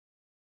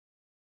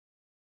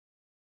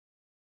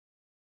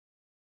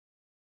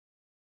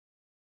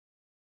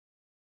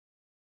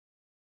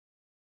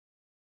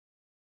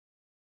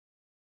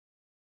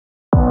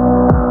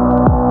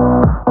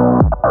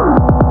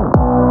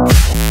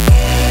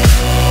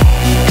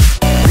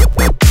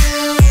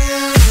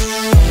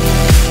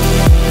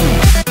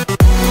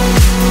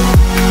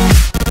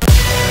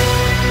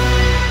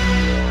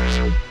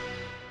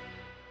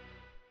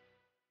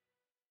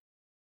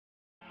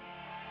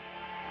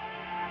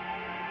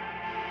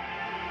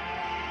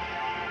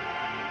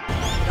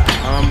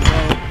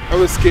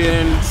was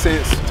skating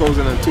since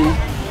 2002,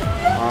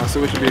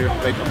 so it should be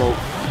like about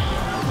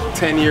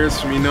 10 years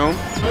for me now.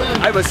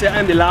 I would say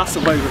I'm the last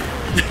survivor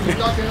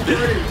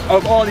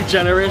of all the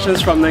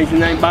generations from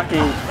 99 back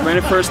in when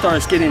I first started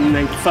skating in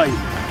 95.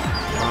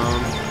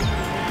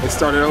 I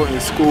started out in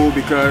school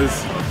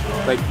because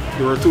like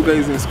there were two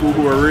guys in school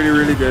who were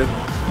really good,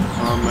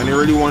 and they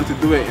really wanted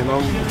to do it. You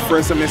know, the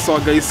first time I saw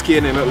guys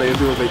skating, it looked like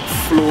they were like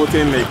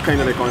floating, like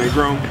kind of like on the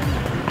ground,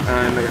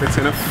 and like it's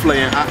kind of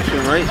flying action,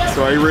 right?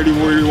 So I really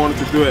wanted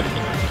to do it.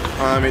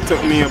 It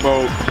took me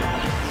about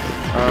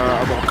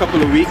a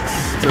couple of weeks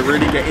to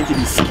really get into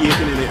the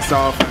skating in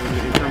itself, and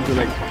in terms of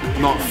like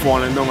not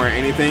falling down or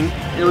anything.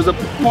 There was a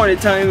point in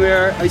time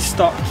where I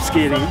stopped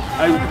skating.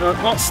 I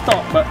not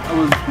stopped, but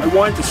I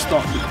wanted to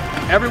stop.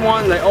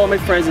 Everyone, like all my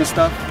friends and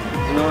stuff,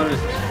 you know,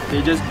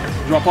 they just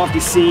drop off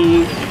the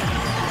scene.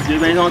 They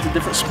went on to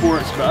different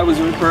sports, but I was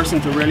the only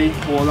person to really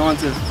hold on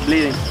to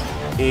blading.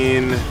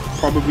 In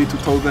probably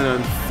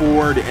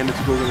 2004, the end of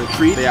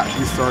 2003, they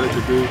actually started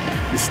to do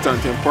the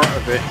stunting part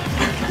of it,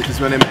 which is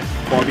when I met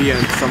Bobby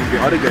and some of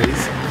the other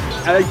guys.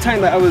 At the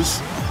time that I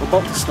was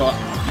about to start,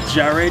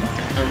 Jared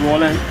and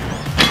Roland,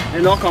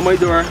 they knocked on my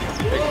door,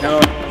 like, hello,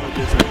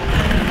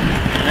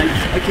 and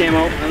I came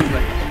out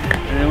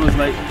and it was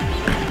like,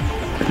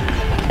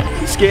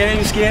 you skating? I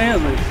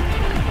was like,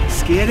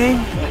 skating?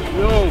 Like,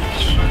 no.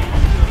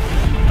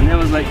 And it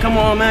was like, come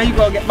on man, you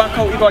gotta get back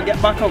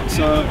out,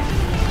 So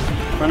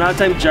from that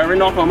time, Jared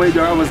knocked on my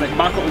door, I was like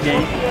back out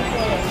again.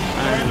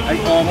 And I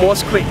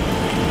almost quit,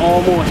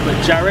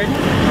 but Jared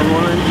and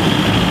Roland,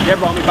 they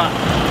brought me back.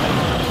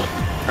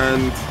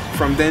 And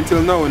from then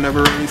till now, I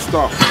never really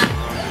stopped.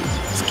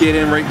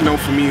 Skating right now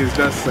for me is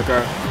just like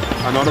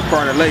another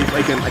part of life.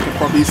 I can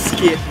probably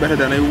skate better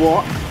than I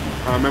walk.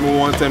 I remember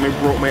one time I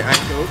broke my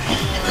ankle,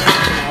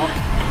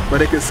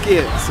 but I could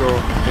skate. So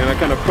I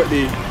kind of put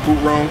the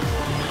boot round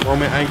on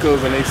my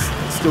ankles, and I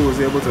still was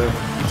able to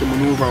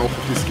maneuver on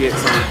the skates.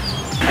 So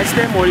I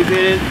stay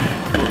motivated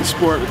with the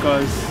sport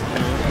because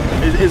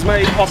it's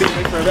my hobby,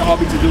 my favorite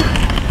hobby to do.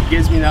 It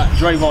gives me that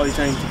drive all the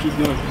time to keep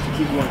going.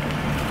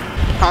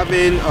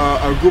 Having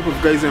a group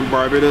of guys in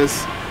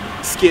Barbados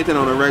skating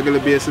on a regular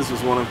basis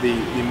was one of the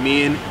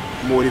main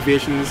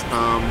motivations,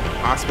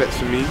 aspects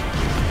for me.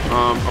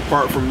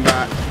 Apart from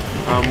that,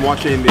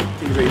 watching the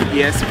things like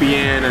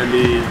ESPN and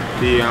the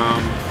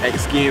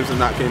X Games and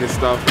that kind of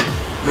stuff,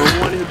 I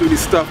wanted to do the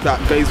stuff that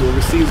guys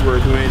overseas were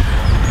doing.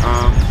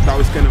 That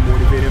was kind of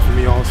motivating for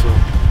me also.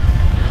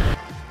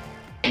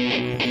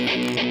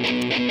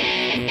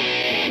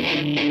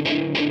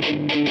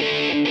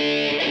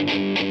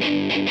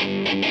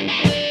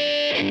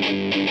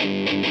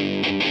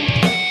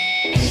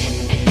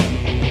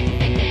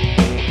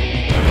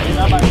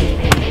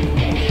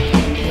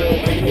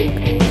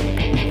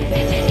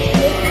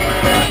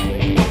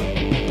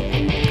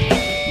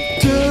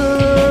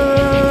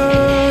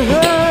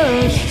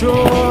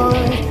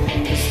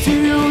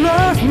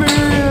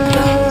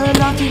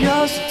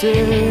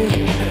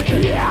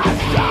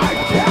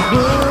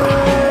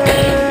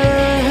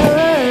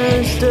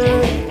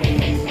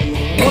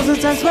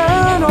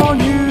 Spent on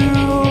you,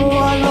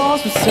 I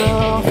lost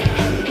myself. You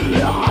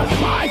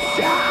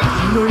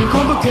know you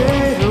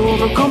complicate,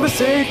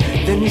 overcompensate,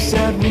 then you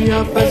set me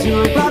up as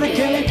you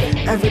eradicate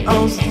every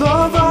ounce of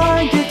love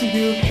I get to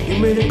you. You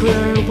made it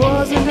clear it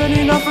wasn't good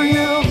enough for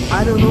you.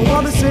 I don't know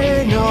what to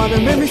say, now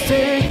that made me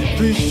stay.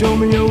 Please show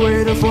me a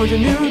way to forge a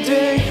new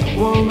day,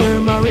 one where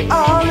my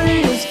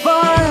reality is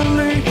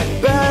finally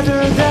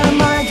better than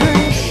my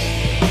dreams.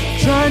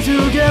 Trying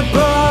to get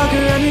back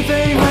at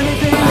anything,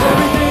 everything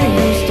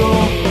you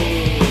stole.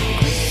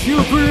 You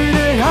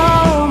pretty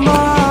how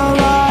my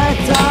life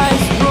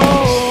dice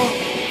roll.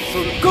 So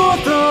go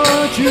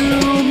through you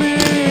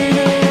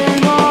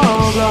meaning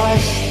of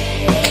life.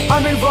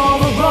 I'm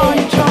involved around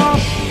your job.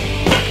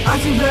 I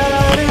see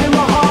that in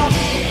my heart.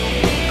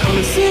 Come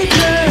and see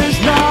this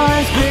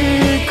night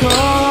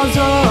because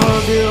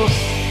of you.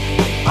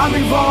 I'm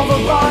involved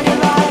around your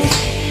life.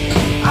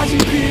 I see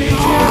peace in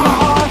my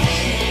heart.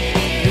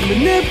 You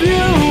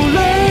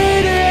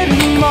manipulated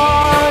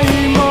my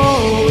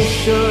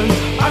emotions.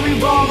 I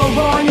revolve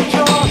around your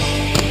jaw.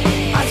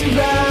 I see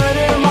red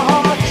in my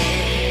heart.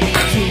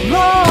 To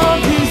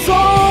love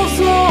dissolves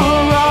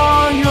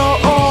around your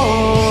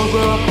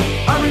aura.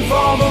 I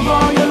revolve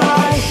around your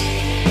life.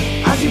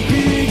 I see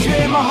peach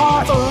in my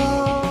heart.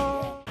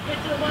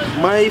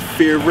 My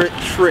favorite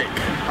trick.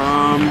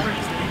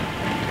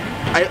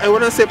 I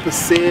wouldn't say per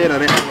se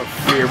that I have a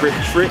favorite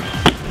trick.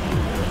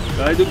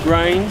 So I do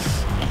grinds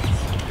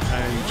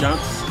and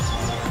jumps.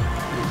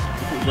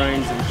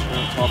 Grinds and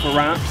top of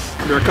ramps.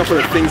 There are a couple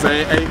of things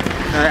I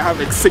have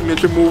like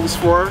signature moves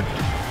for.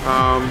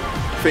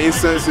 For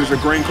instance, there's a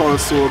grind called a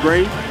soul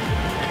grind.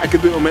 I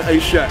could do it on my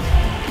ice shot.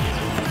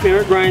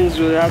 Favorite grinds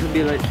would have to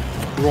be like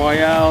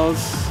royals,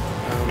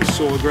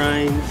 soul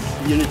grinds,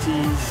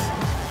 unities,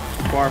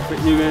 bar-foot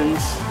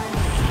Nugans.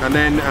 And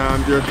then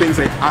there are things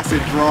like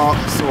acid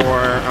drops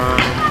or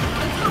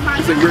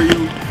it's like where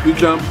you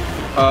jump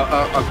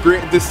a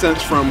great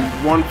distance from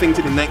one thing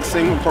to the next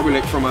thing, probably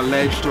like from a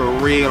ledge to a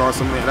rail or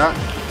something like that.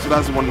 So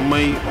that's one of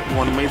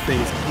my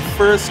things. The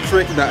first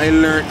trick that I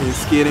learned in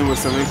skating was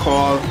something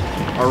called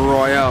a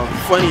royale.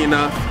 Funny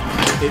enough,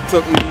 it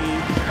took me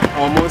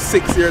almost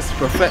 6 years to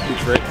perfect the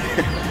trick.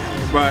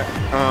 But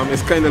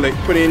it's kind of like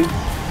putting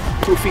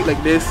 2 feet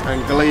like this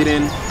and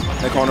gliding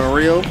like on a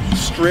rail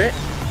straight.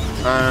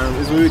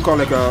 It's what we call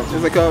like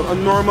a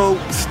normal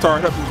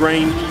startup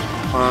grind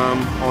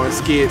on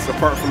skates.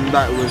 Apart from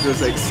that, it was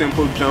just like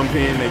simple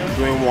jumping, like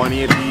doing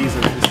 180s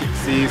and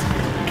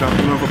 360s,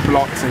 jumping over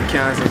blocks and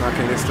cans and that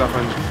kind of stuff.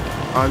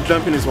 And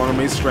jumping is one of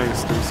my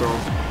strengths too, so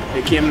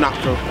it came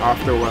natural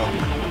after a while.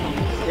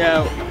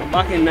 Yeah,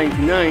 back in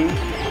 '99,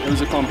 there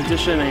was a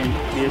competition in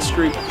the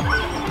street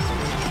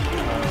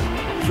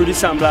through the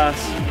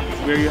sandblast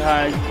where you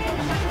had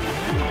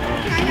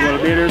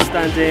rollerbladers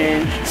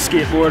standing,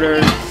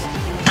 skateboarders,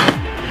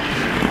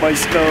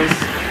 bicycles,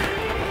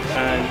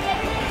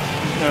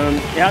 and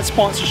they had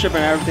sponsorship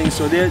and everything,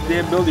 so they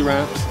built the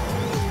ramps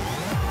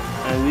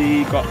and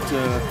we got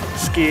to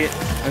skate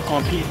and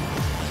compete.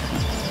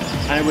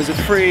 And it was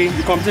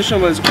the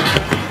competition was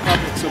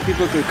public, so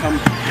people could come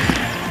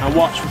and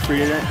watch for free.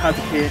 They didn't have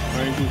to pay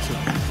or anything. So,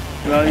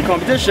 well, the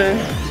competition,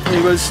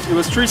 it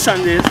was 3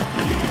 Sundays,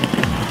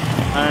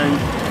 and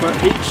for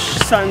each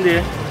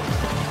Sunday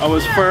I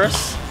was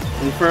first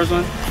in the first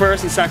one,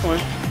 first in the second one,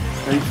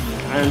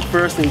 and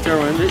first in the third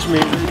one, which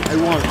means I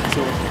won.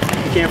 So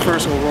I came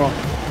first overall.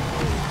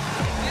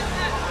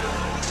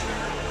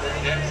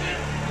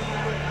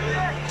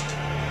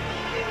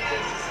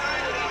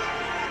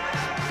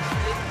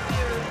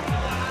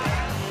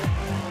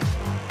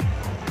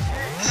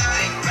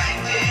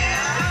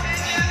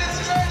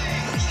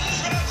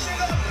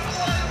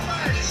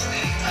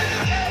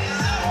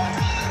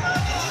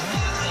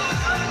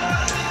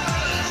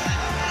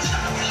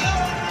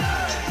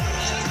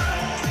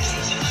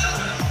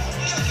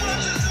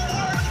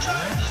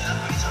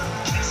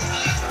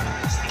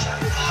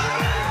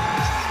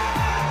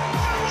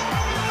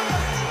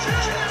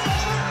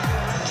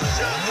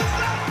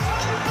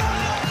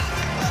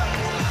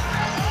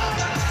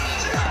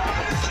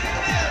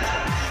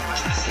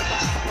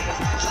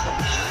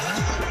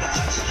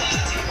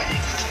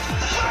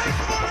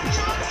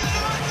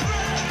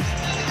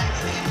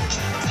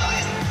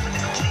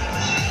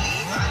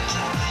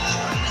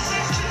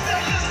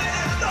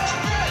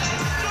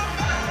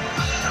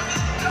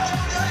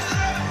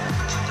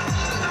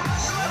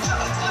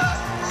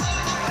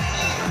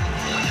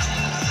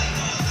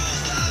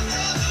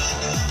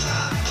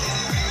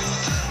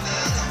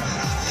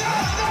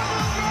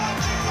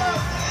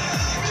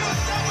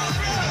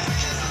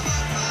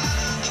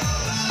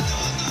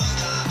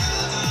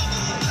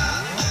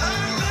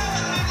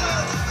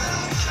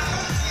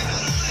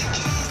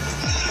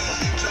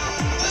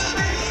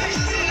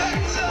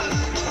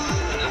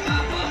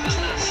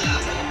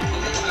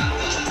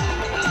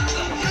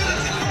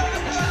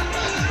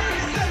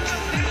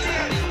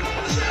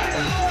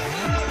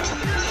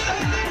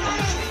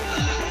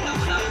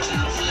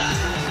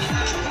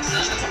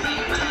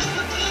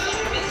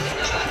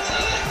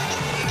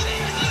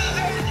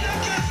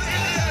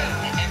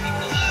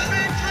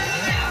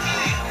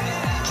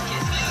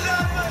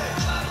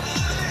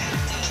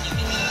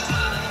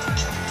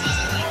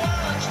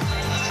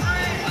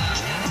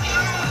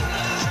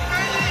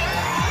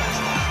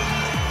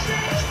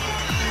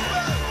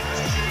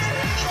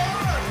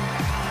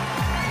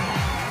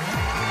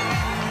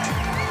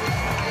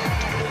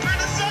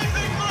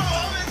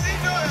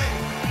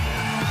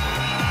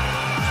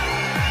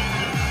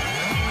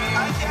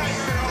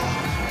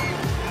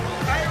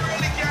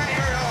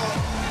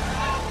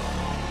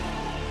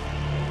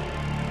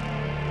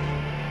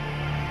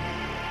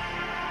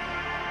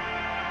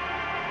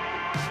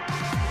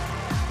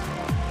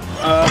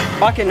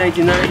 Back in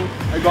 '99,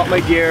 I got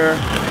my gear.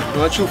 I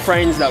got 2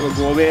 friends that would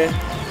go away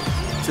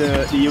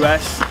to the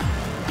US,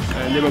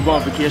 and they would go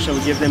on vacation. I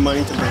would give them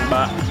money to bring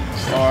back,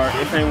 or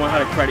if anyone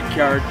had a credit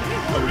card,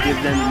 I would give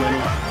them the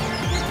money,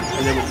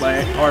 and they would buy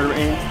it, order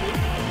in.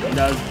 And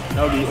that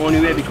would be the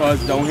only way, because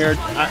down here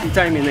at the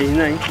time in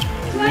 '99,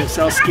 they didn't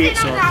sell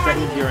skates or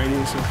protective gear or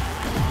anything. So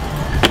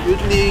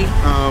usually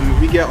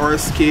we get our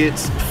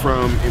skates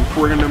from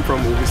importing them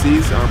from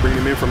overseas, bringing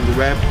them in from the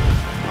web.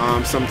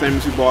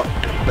 Sometimes we bought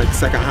like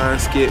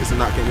second-hand skates and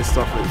that kind of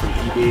stuff, like from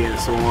eBay and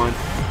so on.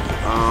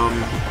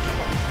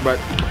 But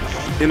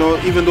you know,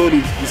 even though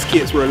the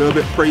skates were a little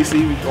bit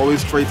pricey, we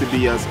always try to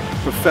be as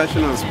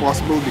professional as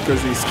possible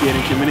because the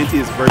skating community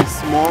is very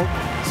small,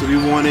 so we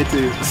wanted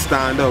to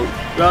stand out.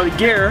 Well, the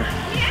gear,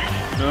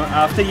 you know,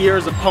 after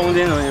years of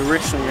pounding on your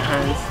wrists and your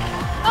hands,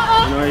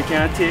 you know, you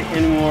can't take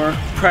any more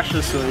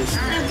pressure, so you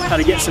had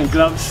to get some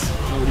gloves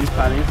with these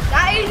padding.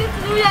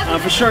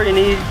 And for sure you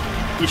need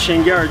your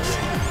shin guards.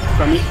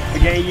 From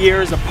again,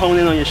 years of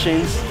pounding on your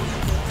shins.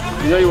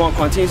 You know you want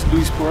to continue to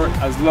do sport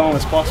as long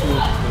as possible,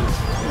 because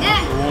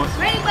you want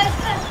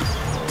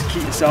to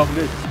keep yourself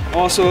good.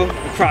 Also, the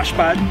crash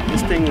pad.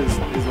 This thing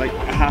is like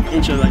a 1/2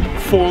 inch of like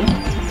foam.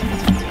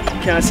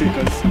 You can't see it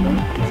because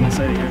it's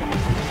inside here.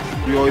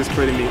 we always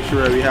try to make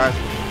sure we have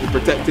the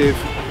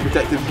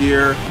protective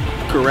gear,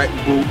 correct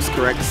boots,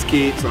 correct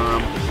skates,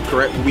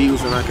 correct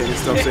wheels and that kind of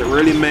stuff. So it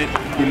really meant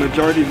the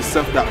majority of the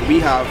stuff that we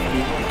have,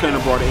 we kind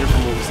of brought it in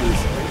from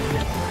overseas.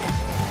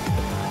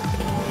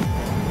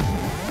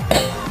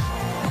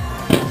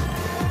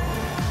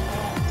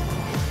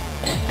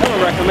 I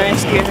would recommend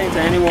skating to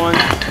anyone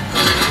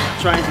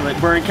trying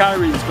to burn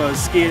calories,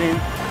 because skating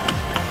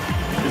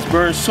is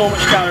burning so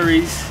much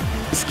calories.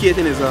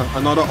 Skating is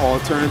another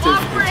alternative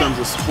in terms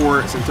of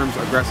sports, in terms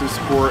of aggressive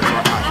sports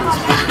or action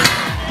sports.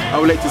 I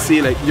would like to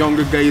see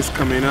younger guys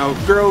coming out,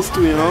 girls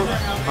too, you know,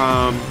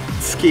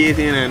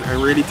 skating and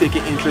really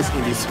taking interest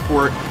in the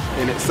sport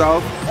in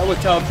itself. I would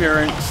tell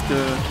parents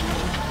to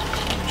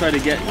try to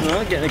get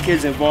the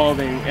kids involved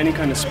in any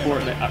kind of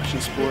sport, like action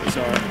sports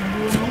or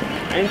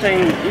anything.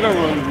 You know,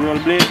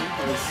 rollerblading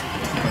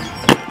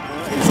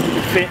is keep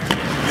it fit.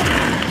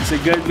 It's a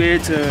good way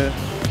to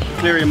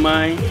clear your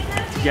mind,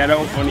 to get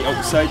out on the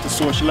outside, to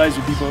socialize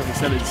with people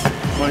instead of just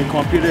on the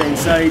computer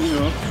inside, you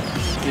know.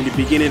 In the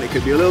beginning, it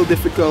could be a little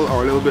difficult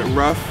or a little bit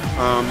rough.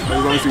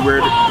 As long as you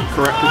wear the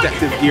correct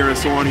protective gear and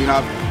so on, you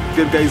have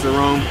good guys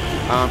around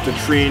to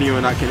train you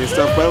and that kind of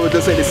stuff. But I would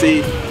just like to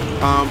say,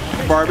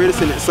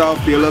 Barbados in itself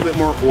be a little bit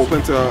more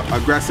open to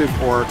aggressive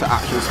or to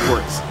action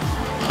sports.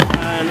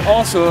 And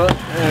also,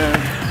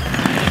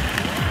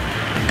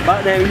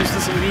 back then we used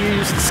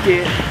to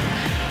skate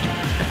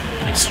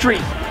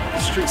street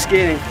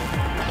skating,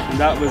 and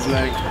that was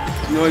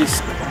you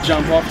always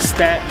jump off the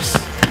steps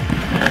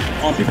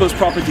on people's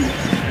property,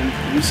 and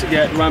we used to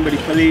get run by the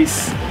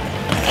police,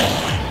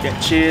 get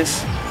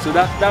chased. So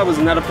that was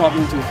another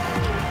problem too.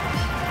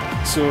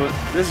 So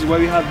this is why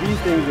we have these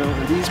things though,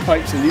 and these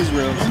pipes and these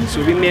rails.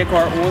 So we make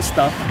our own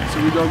stuff,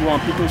 so we don't go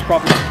on people's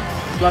property.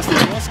 Plus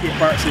there's no skate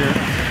parks here.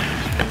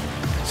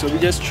 So we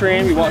just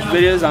train, we watch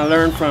videos and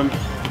learn from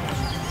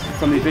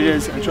the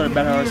videos and try to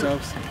better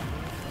ourselves,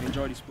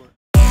 enjoy the sport.